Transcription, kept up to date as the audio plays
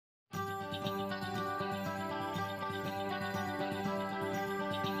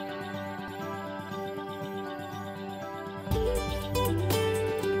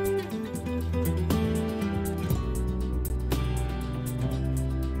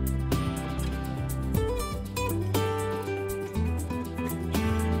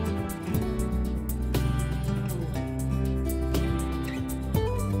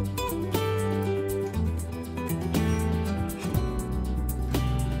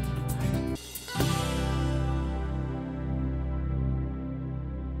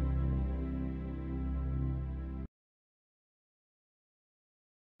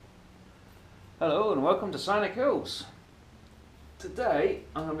Hello and welcome to Scenic Hills. Today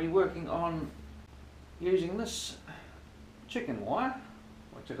I'm going to be working on using this chicken wire,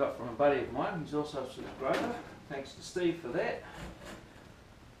 which I got from a buddy of mine who's also a subscriber. Thanks to Steve for that.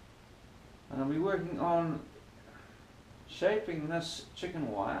 And I'll be working on shaping this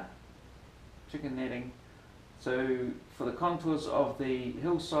chicken wire, chicken netting, so for the contours of the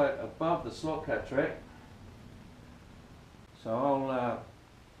hillside above the slot cut track. So I'll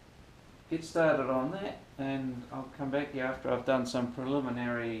get started on that, and I'll come back here after I've done some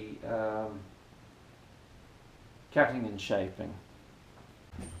preliminary cutting and shaping.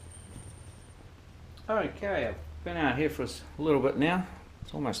 Okay, I've been out here for a little bit now.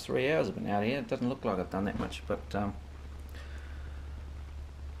 It's almost 3 hours I've been out here. It doesn't look like I've done that much, but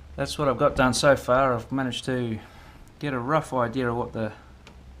that's what I've got done so far. I've managed to get a rough idea of what the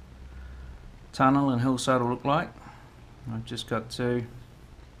tunnel and hillside will look like. I've just got to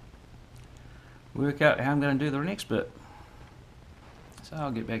work out how I'm going to do the next bit. So I'll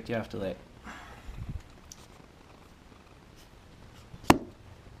get back to you after that.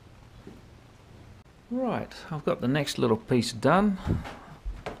 Right, I've got the next little piece done.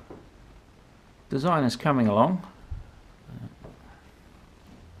 Design is coming along.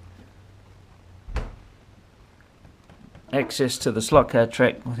 Access to the slot car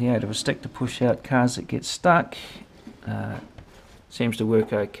track with the aid of a stick to push out cars that get stuck. Seems to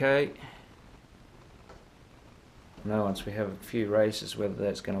work okay. Know once we have a few races whether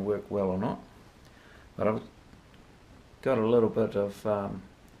that's going to work well or not, but I've got a little bit of a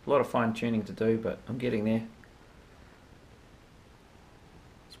lot of fine tuning to do, but I'm getting there.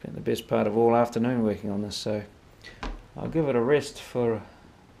 Spent the best part of all afternoon working on this, so I'll give it a rest for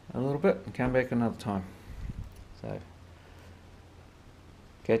a little bit and come back another time. So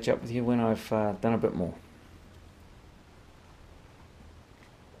catch up with you when I've done a bit more.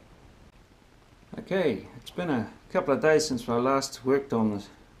 Okay, it's been a couple of days since I last worked on this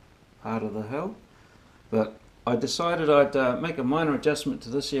part of the hill, but I decided I'd make a minor adjustment to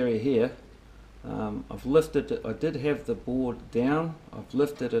this area here. I've lifted it, I did have the board down, I've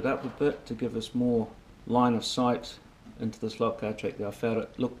lifted it up a bit to give us more line of sight into the slot car track there. I felt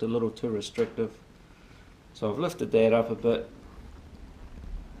it looked a little too restrictive, so I've lifted that up a bit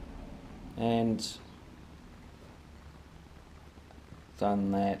and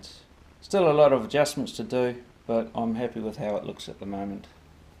done that. Still a lot of adjustments to do, but I'm happy with how it looks at the moment.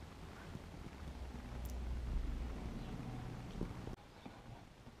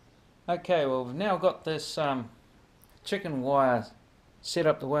 Okay, well we've now got this chicken wire set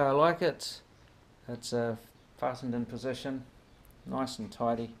up the way I like it. It's fastened in position, nice and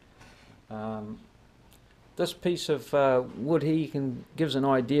tidy. This piece of wood here gives an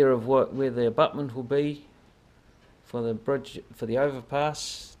idea of where the abutment will be for the bridge, for the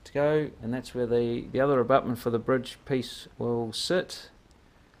overpass to go, and that's where the other abutment for the bridge piece will sit.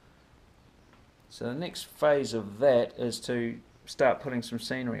 So the next phase of that is to start putting some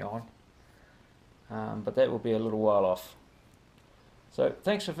scenery on, but that will be a little while off. So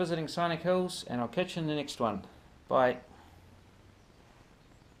thanks for visiting Scenic Hills, and I'll catch you in the next one. Bye.